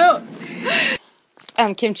signing out.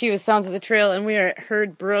 I'm Kim Chi with Sounds of the Trail, and we are at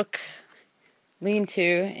Herd Brook Lean-To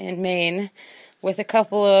in Maine with a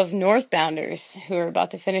couple of northbounders who are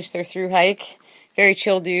about to finish their through hike. Very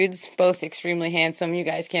chill dudes, both extremely handsome. You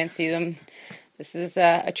guys can't see them. This is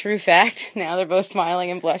a true fact. Now they're both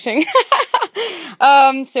smiling and blushing.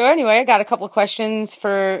 So anyway, I got a couple of questions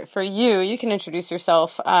for you. You can introduce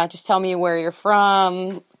yourself. Just tell me where you're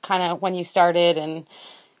from, kind of when you started, and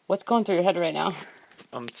what's going through your head right now.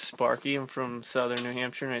 I'm Sparky. I'm from southern New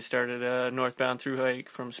Hampshire, and I started a northbound through hike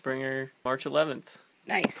from Springer March 11th.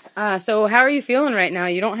 Nice. So how are you feeling right now?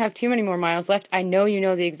 You don't have too many more miles left. I know you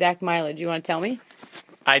know the exact mileage. You want to tell me?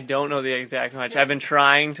 I don't know the exact mileage. I've been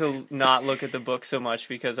trying to not look at the book so much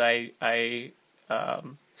because I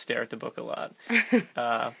stare at the book a lot.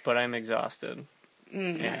 But I'm exhausted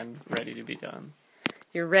and ready to be done.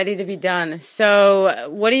 You're ready to be done. So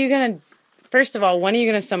what are you going to... First of all, when are you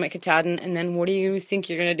going to summit Katahdin? And then what do you think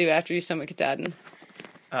you're going to do after you summit Katahdin?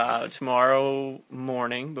 Tomorrow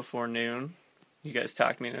morning before noon. You guys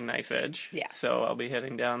talked me into Knife Edge, yes. So I'll be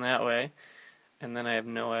heading down that way, and then I have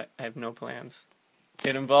no plans.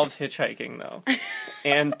 It involves hitchhiking though,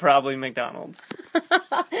 and probably McDonald's.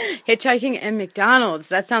 Hitchhiking and McDonald's.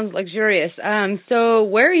 That sounds luxurious. So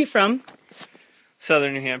where are you from?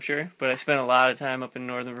 Southern New Hampshire, but I spent a lot of time up in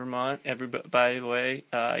northern Vermont. By the way,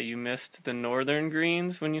 you missed the northern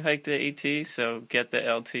greens when you hiked the AT, so get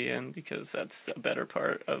the LT in because that's a better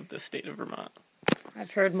part of the state of Vermont.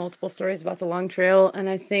 I've heard multiple stories about the Long Trail, and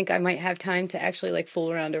I think I might have time to actually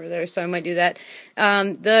fool around over there, so I might do that.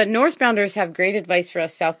 The northbounders have great advice for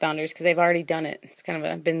us southbounders because they've already done it. It's kind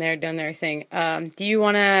of a been there, done there thing. Do you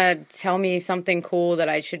want to tell me something cool that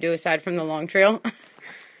I should do aside from the Long Trail?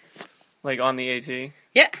 Like on the AT?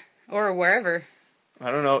 Yeah, or wherever. I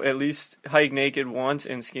don't know, at least hike naked once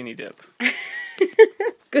and skinny dip.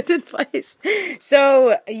 Good advice.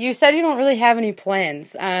 So, you said you don't really have any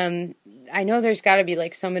plans. I know there's got to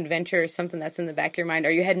be some adventure or something that's in the back of your mind.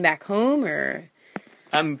 Are you heading back home or?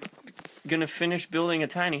 I'm going to finish building a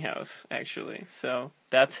tiny house, actually. So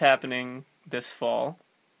that's happening this fall.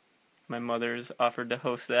 My mother's offered to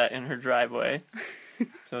host that in her driveway.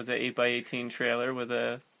 So it's an 8x18 trailer with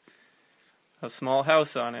a small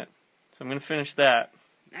house on it. So I'm going to finish that.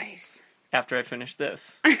 Nice. After I finish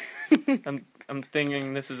this. I'm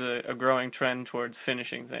thinking this is a growing trend towards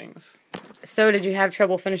finishing things. So did you have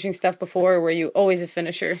trouble finishing stuff before, or were you always a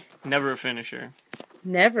finisher? Never a finisher.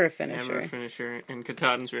 Never a finisher. Never a finisher, and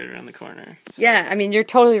Katahdin's right around the corner. So. Yeah, I mean, you're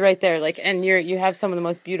totally right there. Like, and you have some of the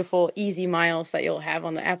most beautiful, easy miles that you'll have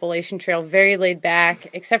on the Appalachian Trail. Very laid back,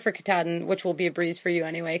 except for Katahdin, which will be a breeze for you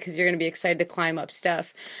anyway, because you're going to be excited to climb up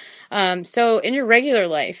stuff. So in your regular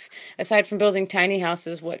life, aside from building tiny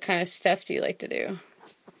houses, what kind of stuff do you like to do?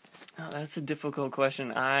 Oh, that's a difficult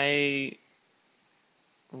question. I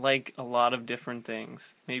like a lot of different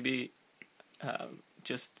things. Maybe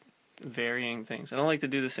just varying things. I don't like to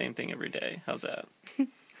do the same thing every day. How's that?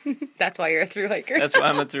 That's why you're a thru hiker. That's why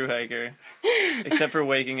I'm a thru hiker. Except for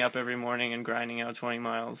waking up every morning and grinding out 20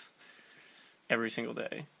 miles every single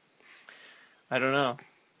day. I don't know.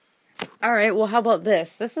 All right, well, how about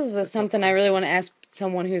this? This is something I really want to ask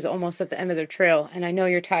someone who's almost at the end of their trail, and I know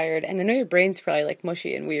you're tired, and I know your brain's probably, like,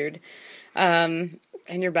 mushy and weird, and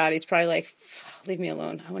your body's probably like, leave me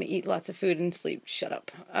alone. I want to eat lots of food and sleep. Shut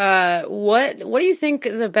up. What do you think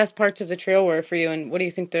the best parts of the trail were for you, and what do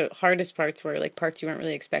you think the hardest parts were, like parts you weren't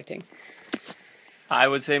really expecting? I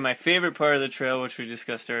would say my favorite part of the trail, which we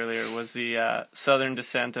discussed earlier, was the southern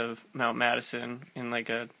descent of Mount Madison in like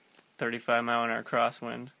a 35-mile-an-hour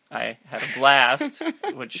crosswind. I had a blast,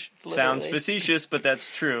 which sounds facetious, but that's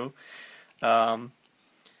true.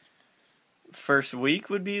 First week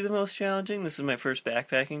would be the most challenging. This is my first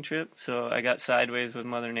backpacking trip, so I got sideways with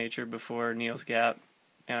Mother Nature before Neil's Gap.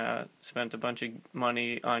 Spent a bunch of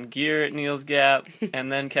money on gear at Neil's Gap,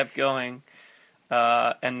 and then kept going.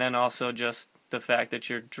 And then also just the fact that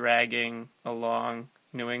you're dragging along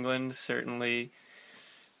New England. Certainly,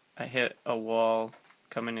 I hit a wall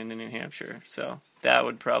coming into New Hampshire, so that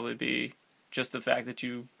would probably be just the fact that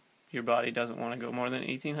your body doesn't want to go more than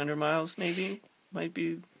 1,800 miles, maybe, might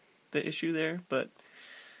be the issue there, but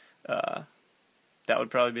that would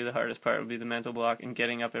probably be the hardest part, would be the mental block and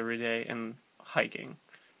getting up every day and hiking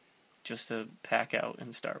just to pack out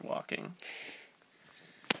and start walking.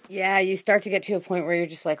 Yeah, you start to get to a point where you're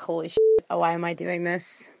just like, holy shit, why am I doing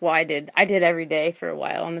this? Well, I did every day for a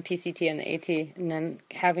while on the PCT and the AT, and then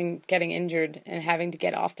getting injured and having to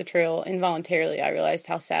get off the trail involuntarily, I realized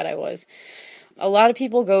how sad I was. A lot of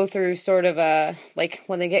people go through sort of like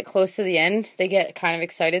when they get close to the end, they get kind of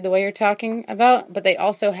excited the way you're talking about, but they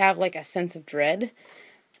also have like a sense of dread.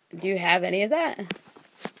 Do you have any of that?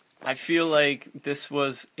 I feel like this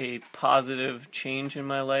was a positive change in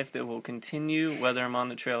my life that will continue whether I'm on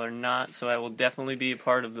the trail or not, so I will definitely be a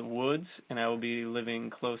part of the woods, and I will be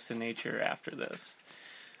living close to nature after this.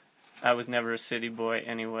 I was never a city boy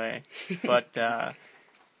anyway, but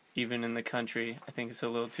even in the country, I think it's a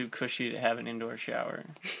little too cushy to have an indoor shower.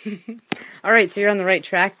 All right, so you're on the right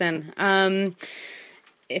track then.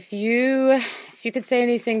 If you could say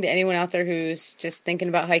anything to anyone out there who's just thinking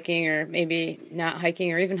about hiking or maybe not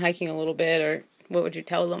hiking or even hiking a little bit, or what would you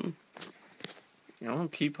tell them?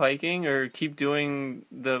 Keep hiking or keep doing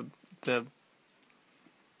the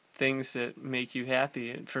things that make you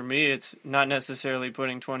happy. For me, it's not necessarily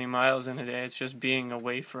putting 20 miles in a day. It's just being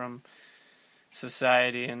away from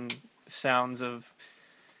society and sounds of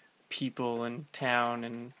people and town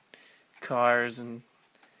and cars and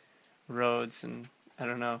roads, and I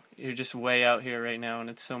don't know, you're just way out here right now, and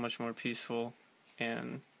it's so much more peaceful,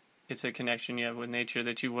 and it's a connection you have with nature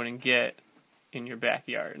that you wouldn't get in your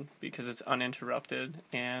backyard because it's uninterrupted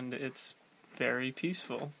and it's very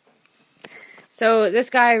peaceful. So this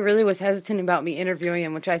guy really was hesitant about me interviewing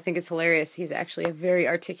him, which I think is hilarious. He's actually a very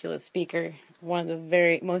articulate speaker, one of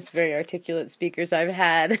the most very articulate speakers I've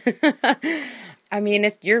had. I mean,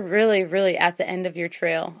 if you're really, really at the end of your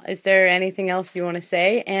trail, is there anything else you want to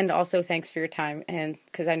say? And also, thanks for your time, and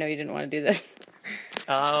because I know you didn't want to do this.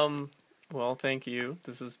 Well, thank you.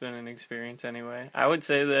 This has been an experience anyway. I would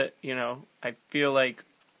say that, I feel like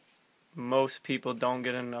most people don't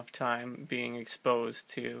get enough time being exposed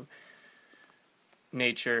to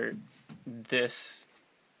nature this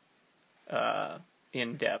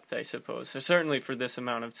in depth, I suppose. So certainly for this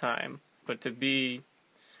amount of time, but to be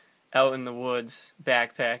out in the woods,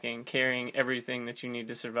 backpacking, carrying everything that you need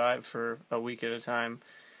to survive for a week at a time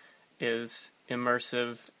is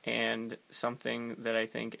immersive and something that I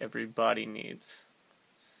think everybody needs.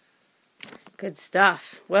 Good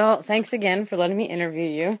stuff. Well, thanks again for letting me interview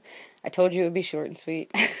you. I told you it would be short and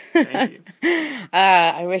sweet. Thank you.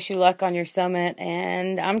 I wish you luck on your summit.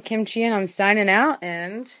 And I'm Kimchi, and I'm signing out.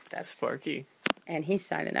 And that's Sparky. And he's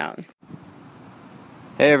signing out.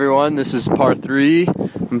 Hey everyone, this is Par 3.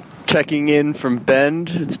 I'm checking in from Bend.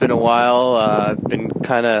 It's been a while. I've been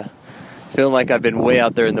kind of feeling like I've been way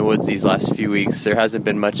out there in the woods these last few weeks. There hasn't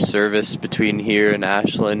been much service between here and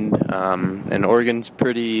Ashland, and Oregon's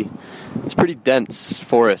pretty dense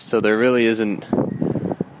forest, so there really isn't.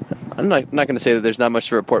 I'm not going to say that there's not much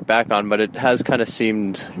to report back on, but it has kind of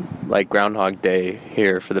seemed like Groundhog Day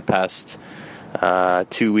here for the past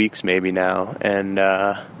 2 weeks maybe now, and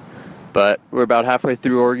but we're about halfway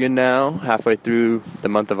through Oregon now, halfway through the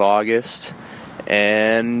month of August.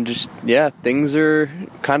 And yeah, things are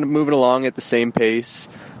kind of moving along at the same pace.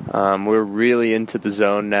 We're really into the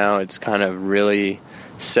zone now. It's kind of really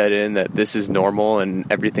set in that this is normal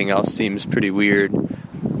and everything else seems pretty weird.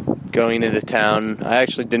 Going into town, I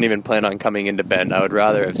actually didn't even plan on coming into Bend. I would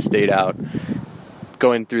rather have stayed out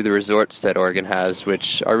going through the resorts that Oregon has,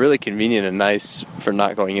 which are really convenient and nice for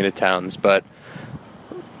not going into towns. But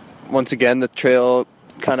once again, the trail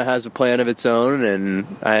kind of has a plan of its own, and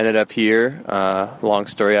I ended up here. Long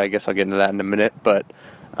story, I guess I'll get into that in a minute, but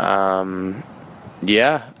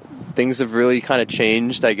yeah, things have really kind of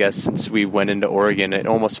changed, I guess, since we went into Oregon. It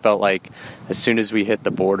almost felt like as soon as we hit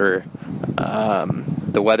the border,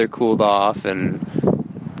 the weather cooled off and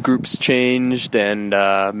groups changed, and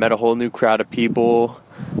met a whole new crowd of people,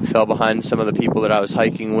 fell behind some of the people that I was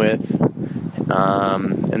hiking with,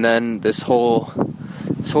 and then this whole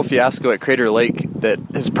fiasco at Crater Lake that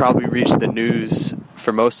has probably reached the news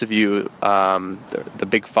for most of you, the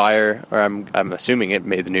big fire, or I'm assuming it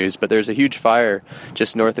made the news, but there's a huge fire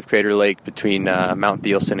just north of Crater Lake between Mount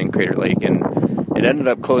Thielsen and Crater Lake, and it ended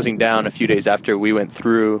up closing down a few days after we went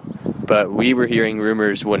through, but we were hearing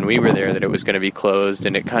rumors when we were there that it was going to be closed,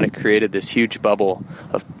 and it kind of created this huge bubble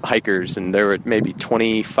of hikers, and there were maybe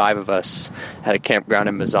 25 of us at a campground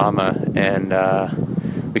in Mazama, and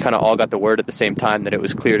we kind of all got the word at the same time that it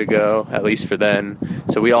was clear to go, at least for then.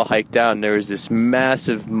 So we all hiked down. There was this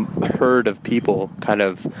massive herd of people kind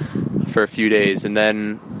of for a few days. And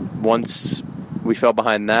then once we fell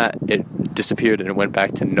behind that, it disappeared and it went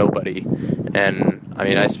back to nobody. And I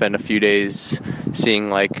mean, I spent a few days seeing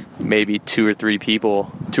like maybe two or three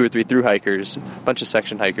thru hikers, a bunch of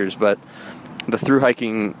section hikers. But the thru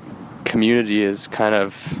hiking community is kind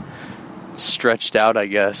of stretched out, I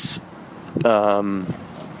guess,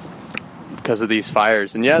 because of these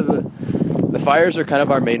fires. And yeah, the fires are kind of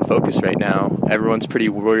our main focus right now. Everyone's pretty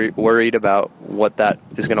worried about what that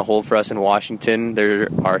is going to hold for us in Washington. There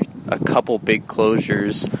are a couple big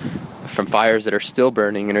closures from fires that are still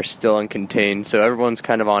burning and are still uncontained, so everyone's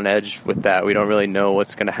kind of on edge with that. We don't really know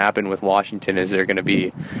what's going to happen with Washington. Is there going to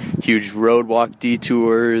be huge roadwalk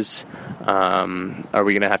detours? Are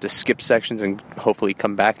we going to have to skip sections and hopefully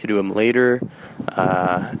come back to do them later?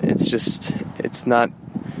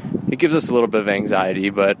 It gives us a little bit of anxiety,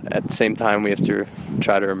 but at the same time, we have to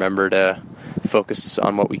try to remember to focus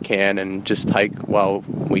on what we can and just hike while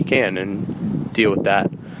we can and deal with that.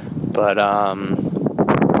 But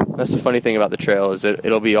that's the funny thing about the trail, is that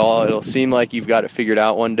it'll seem like you've got it figured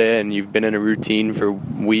out one day and you've been in a routine for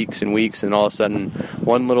weeks and weeks, and all of a sudden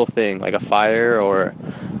one little thing like a fire or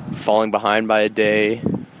falling behind by a day,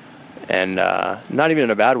 and not even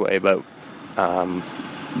in a bad way, but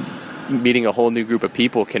meeting a whole new group of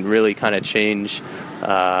people can really kind of change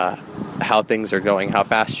how things are going, how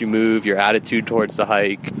fast you move, your attitude towards the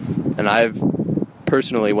hike. And I've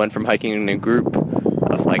personally went from hiking in a group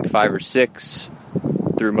of like 5 or 6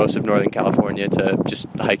 through most of Northern California to just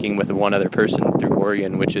hiking with one other person through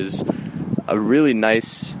Oregon, which is a really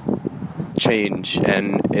nice change.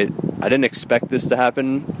 And I didn't expect this to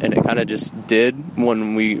happen, and it kind of just did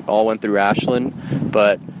when we all went through Ashland,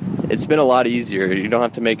 but it's been a lot easier. You don't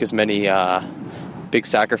have to make as many big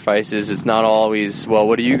sacrifices. It's not always, well,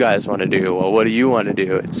 what do you guys want to do? Well, what do you want to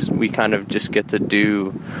do? We kind of just get to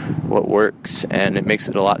do what works, and it makes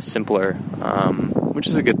it a lot simpler, which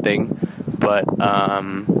is a good thing. But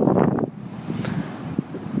I'm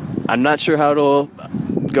not sure how it'll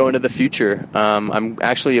go into the future. I'm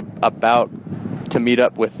actually about to meet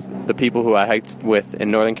up with the people who I hiked with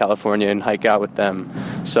in Northern California and hike out with them.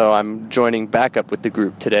 So I'm joining back up with the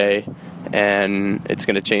group today, and it's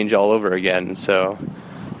going to change all over again. So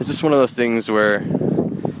it's just one of those things where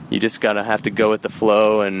you just gotta have to go with the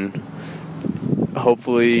flow, and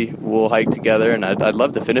hopefully we'll hike together. And I'd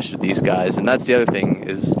love to finish with these guys. And that's the other thing,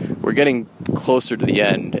 is we're getting closer to the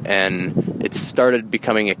end, and it's started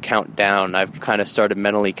becoming a countdown. I've kind of started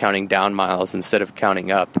mentally counting down miles instead of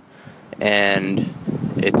counting up, and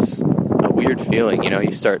it's a weird feeling. You know,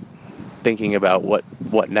 you start thinking about what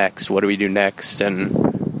next, what do we do next,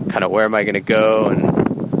 and kind of where am I going to go. And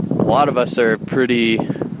a lot of us are pretty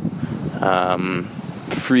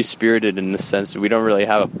free-spirited in the sense that we don't really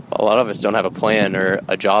have a lot of us don't have a plan or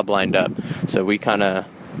a job lined up, so we kind of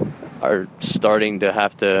are starting to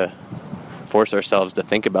have to force ourselves to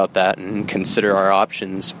think about that and consider our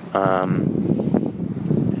options,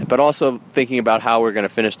 but also thinking about how we're going to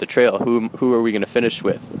finish the trail. Who are we going to finish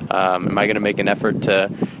with? Am I going to make an effort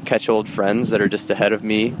to catch old friends that are just ahead of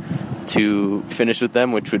me to finish with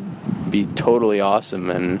them, which would be totally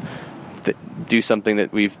awesome, and do something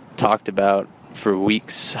that we've talked about for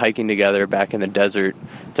weeks, hiking together back in the desert,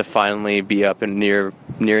 to finally be up and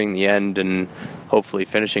nearing the end and hopefully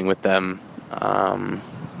finishing with them.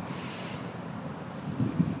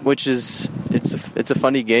 Which is, it's a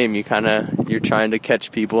funny game. You're trying to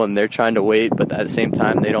catch people and they're trying to wait, but at the same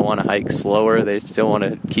time they don't want to hike slower. They still want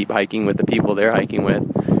to keep hiking with the people they're hiking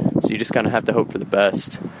with. So you just kind of have to hope for the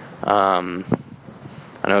best.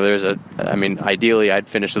 I know ideally I'd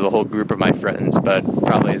finish with a whole group of my friends, but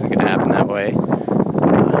probably isn't going to happen that way.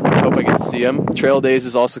 I hope I get to see them. Trail Days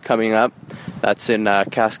is also coming up. That's in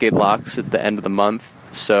Cascade Locks at the end of the month.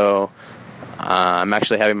 So I'm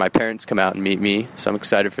actually having my parents come out and meet me, so I'm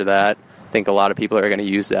excited for that. I think a lot of people are going to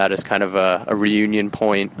use that as kind of a reunion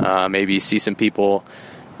point, maybe see some people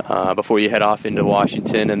before you head off into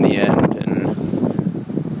Washington in the end. And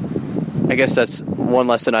I guess that's one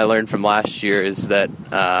lesson I learned from last year, is that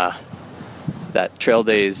that Trail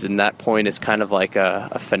Days and that point is kind of like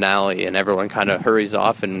a finale, and everyone kind of hurries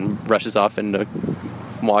off and rushes off into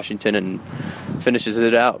Washington and finishes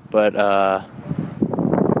it out. But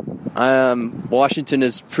Washington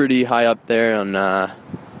is pretty high up there on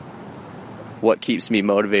what keeps me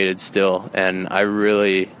motivated still, and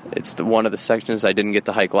it's one of the sections I didn't get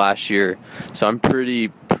to hike last year, so I'm pretty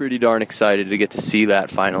darn excited to get to see that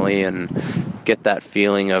finally and get that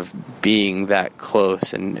feeling of being that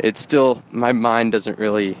close. And it's still, my mind can't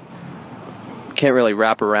really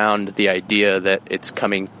wrap around the idea that it's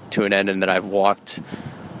coming to an end and that I've walked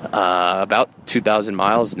about 2,000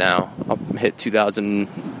 miles now. I'll hit 2,000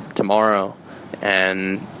 tomorrow,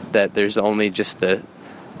 and that there's only just the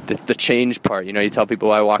change part. You tell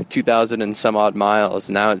people I walked 2,000 and some odd miles.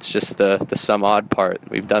 Now it's just the some odd part.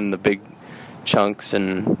 We've done the big chunks,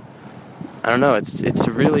 and I don't know, it's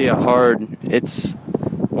really it's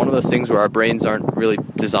one of those things where our brains aren't really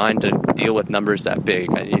designed to deal with numbers that big.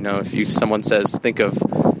 If someone says, think of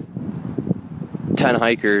 10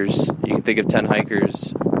 hikers, you can think of 10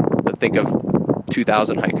 hikers, but think of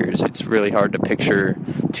 2,000 hikers. It's really hard to picture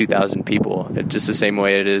 2,000 people. It's just the same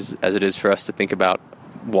way it is for us to think about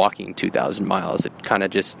walking 2,000 miles. It kind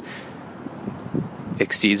of just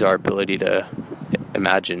exceeds our ability to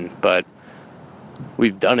imagine, but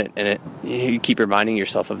we've done it, and you keep reminding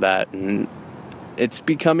yourself of that, and it's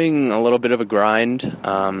becoming a little bit of a grind.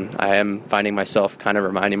 I am finding myself kind of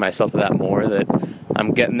reminding myself of that more, that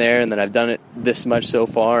I'm getting there and that I've done it this much so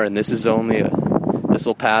far, and this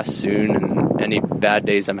will pass soon, and any bad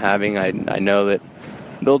days I'm having, I know that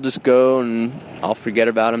they'll just go and I'll forget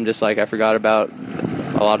about them, just like I forgot about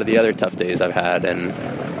a lot of the other tough days I've had. And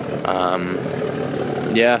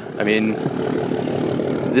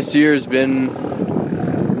this year has been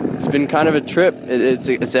kind of a trip.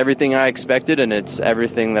 It's everything I expected, and it's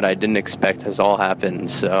everything that I didn't expect has all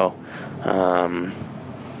happened. So I'm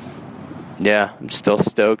still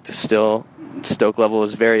stoked. Stoke level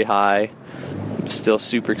is very high. I'm still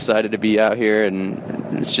super excited to be out here,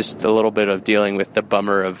 and it's just a little bit of dealing with the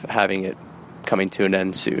bummer of having it coming to an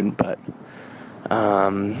end soon. But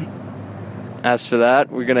as for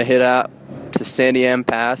that, we're going to hit out to Sandy Am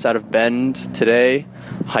Pass out of Bend today,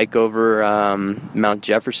 hike over Mount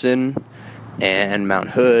Jefferson and Mount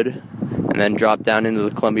Hood, and then drop down into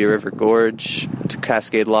the Columbia River Gorge to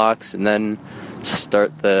Cascade Locks, and then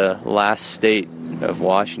start the last state of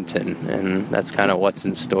Washington. And that's kind of what's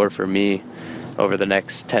in store for me over the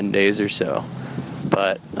next 10 days or so.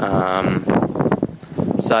 But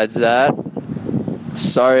besides that,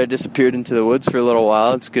 sorry I disappeared into the woods for a little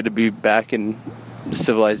while. It's good to be back in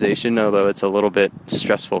civilization, although it's a little bit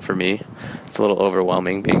stressful for me. It's a little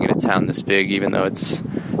overwhelming being in a town this big, even though it's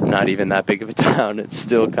not even that big of a town. It's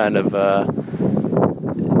still kind of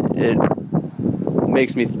it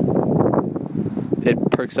makes me it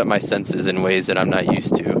perks up my senses in ways that I'm not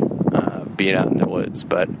used to being out in the woods.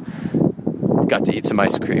 But got to eat some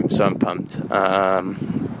ice cream, so I'm pumped.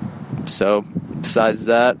 So besides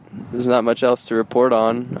that, there's not much else to report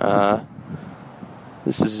on.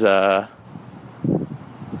 This is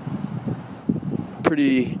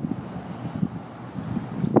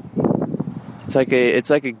It's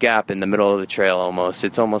like a gap in the middle of the trail almost.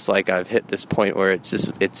 It's almost like I've hit this point where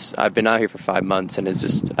I've been out here for 5 months and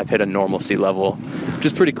I've hit a normalcy level, which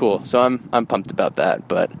is pretty cool. So I'm pumped about that,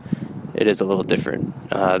 but it is a little different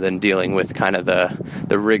than dealing with kind of the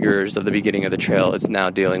rigors of the beginning of the trail. It's now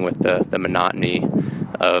dealing with the monotony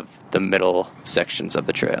of the middle sections of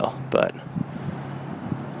the trail. But,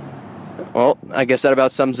 well, I guess that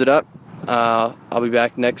about sums it up. I'll be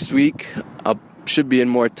back next week. I should be in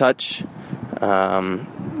more touch.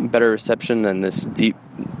 Better reception than this deep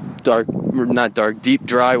dry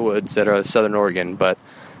woods that are Southern Oregon. But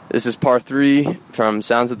this is Par 3 from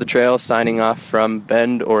Sounds of the Trail, signing off from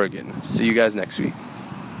Bend, Oregon. See you guys next week.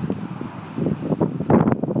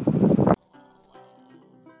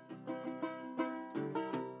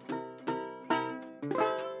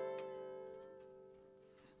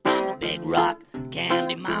 On the Big Rock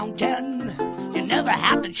Candy Mountain, you never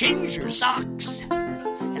have to change your socks.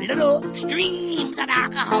 And little streams of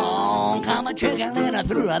alcohol come a-trickling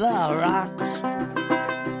through the rocks.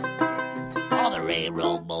 All the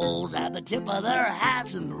railroad bulls at the tip of their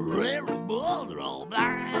hats, and the railroad bulls are all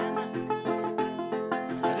blind.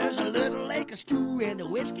 There's a little lake of stew and a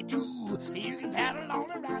whiskey too. You can paddle all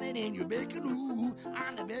around it in your big canoe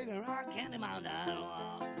on the Big Rock Candy Mountain.